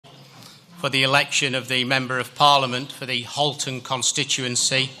for the election of the Member of Parliament for the Halton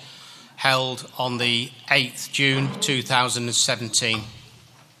constituency, held on the 8th June 2017.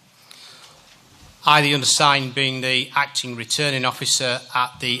 I, the undersigned, being the acting returning officer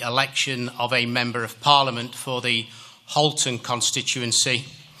at the election of a Member of Parliament for the Halton constituency,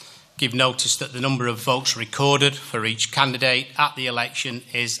 give notice that the number of votes recorded for each candidate at the election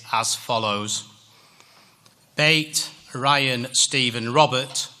is as follows. Bate, Ryan, Stephen,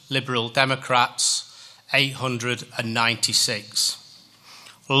 Robert, Liberal Democrats, 896.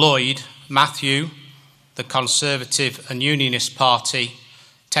 Lloyd, Matthew, the Conservative and Unionist Party,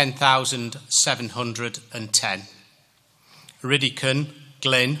 10,710. Ridicon,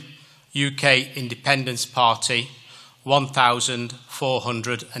 Glyn, UK Independence Party,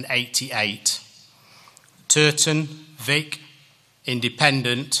 1,488. Turton, Vic,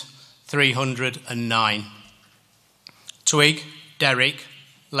 Independent, 309. Twig, Derek,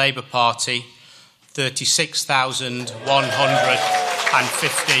 Labour Party,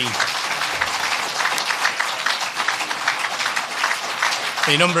 36,115.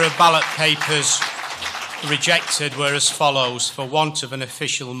 The number of ballot papers rejected were as follows: for want of an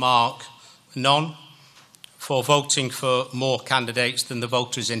official mark, none; for voting for more candidates than the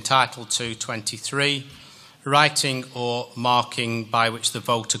voter is entitled to, 23; writing or marking by which the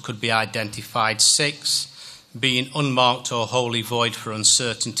voter could be identified, 6; being unmarked or wholly void for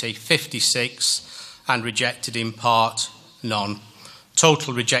uncertainty, 56; and rejected in part, none.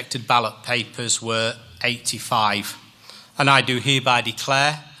 Total rejected ballot papers were 85. And I do hereby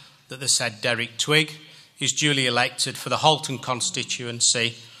declare that the said Derek Twig is duly elected for the Halton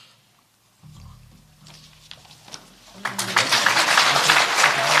constituency.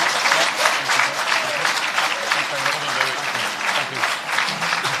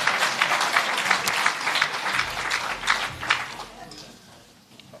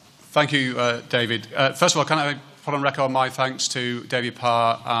 Thank you, David. First of all, can I put on record my thanks to David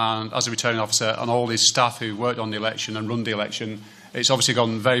Parr and, as a returning officer, and all his staff who worked on the election and run the election. It's obviously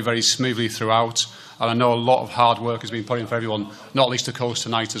gone very, very smoothly throughout, and I know a lot of hard work has been put in for everyone, not least of course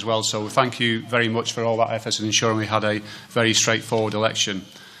tonight as well. So thank you very much for all that effort in ensuring we had a very straightforward election.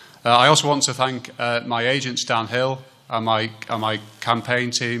 I also want to thank my agents, Dan Hill, and my campaign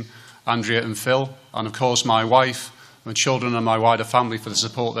team, Andrea and Phil, and of course my wife, my children and my wider family for the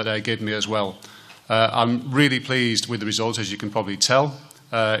support that they give me as well. I'm really pleased with the result, as you can probably tell.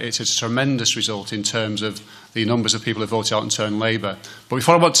 It's a tremendous result in terms of the numbers of people who voted out and turned Labour. But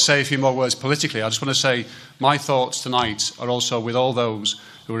before I want to say a few more words politically, I just want to say my thoughts tonight are also with all those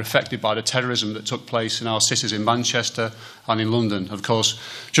who were affected by the terrorism that took place in our cities in Manchester and in London. Of course,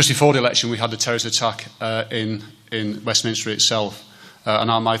 just before the election, we had the terrorist attack in Westminster itself. And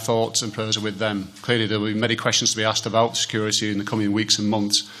my thoughts and prayers are with them. Clearly, there will be many questions to be asked about security in the coming weeks and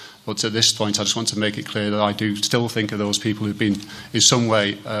months. But at this point, I just want to make it clear that I do still think of those people who've been in some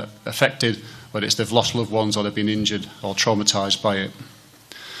way affected, whether it's they've lost loved ones or they've been injured or traumatised by it.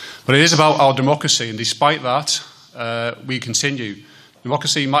 But it is about our democracy, and despite that, we continue.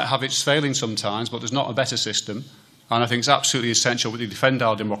 Democracy might have its failings sometimes, but there's not a better system. And I think it's absolutely essential that we defend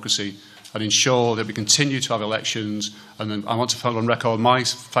our democracy and ensure that we continue to have elections. And then I want to put on record my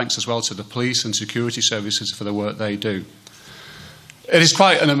thanks as well to the police and security services for the work they do. It is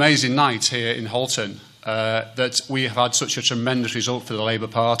quite an amazing night here in Halton that we have had such a tremendous result for the Labour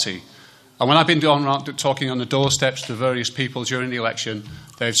Party. And when I've been talking on the doorsteps to various people during the election,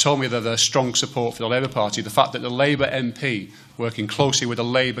 they've told me that there's strong support for the Labour Party. The fact that the Labour MP, working closely with the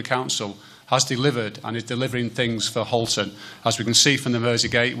Labour Council, has delivered and is delivering things for Halton, as we can see from the Mersey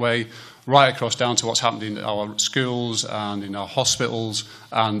Gateway, right across down to what's happened in our schools and in our hospitals,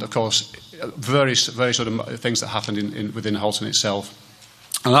 and of course various sort of things that happened within Halton itself.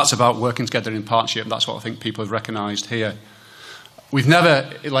 And that's about working together in partnership, and that's what I think people have recognised here.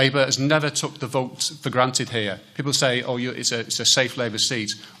 Labour has never took the vote for granted here. People say, oh, it's a safe Labour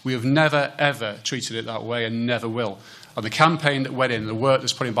seat. We have never, ever treated it that way and never will. And the campaign that went in, the work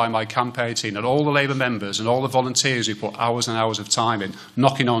that's put in by my campaign team, and all the Labour members and all the volunteers who put hours and hours of time in,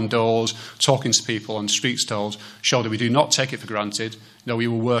 knocking on doors, talking to people on street stalls, show that we do not take it for granted. No, we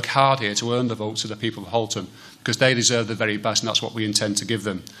will work hard here to earn the votes of the people of Halton, because they deserve the very best, and that's what we intend to give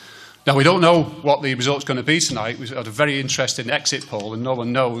them. Now, we don't know what the result's going to be tonight. We've had a very interesting exit poll, and no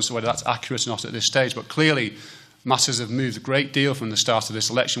one knows whether that's accurate or not at this stage. But clearly, matters have moved a great deal from the start of this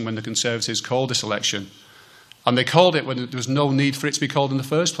election when the Conservatives called this election. And they called it when there was no need for it to be called in the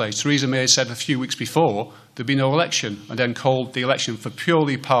first place. Theresa May said a few weeks before there'd be no election, and then called the election for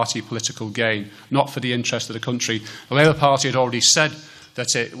purely party political gain, not for the interest of the country. The Labour Party had already said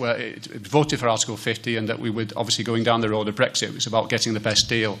that it voted for Article 50 and that we would obviously going down the road of Brexit. It was about getting the best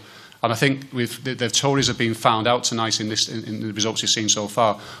deal. And I think the Tories have been found out tonight in the results we've seen so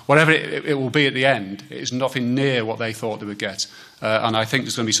far. Whatever it will be at the end, it is nothing near what they thought they would get. And I think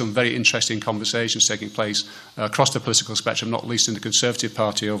there's going to be some very interesting conversations taking place across the political spectrum, not least in the Conservative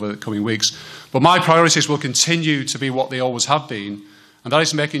Party over the coming weeks. But my priorities will continue to be what they always have been, and that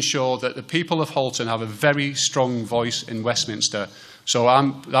is making sure that the people of Halton have a very strong voice in Westminster. So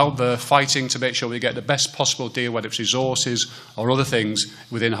I'm out there fighting to make sure we get the best possible deal, whether it's resources or other things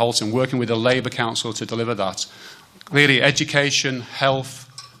within Halton, working with the Labour Council to deliver that. Clearly, education, health,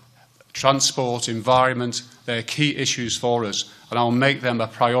 transport, environment, they're key issues for us, and I'll make them a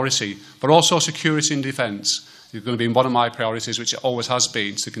priority. But also security and defence is going to be one of my priorities, which it always has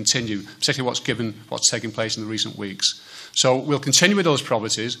been, to continue, particularly what's taking place in the recent weeks. So we'll continue with those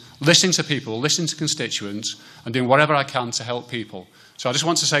priorities, listening to people, listening to constituents, and doing whatever I can to help people. So I just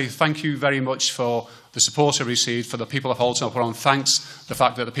want to say thank you very much for the support I received, for the people of Halton. I'll put on thanks the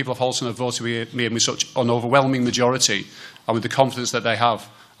fact that the people of Halton have voted with me with such an overwhelming majority and with the confidence that they have.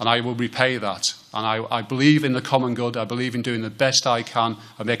 And I will repay that. And I believe in the common good. I believe in doing the best I can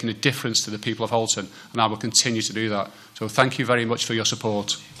and making a difference to the people of Halton. And I will continue to do that. So thank you very much for your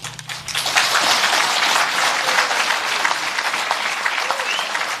support.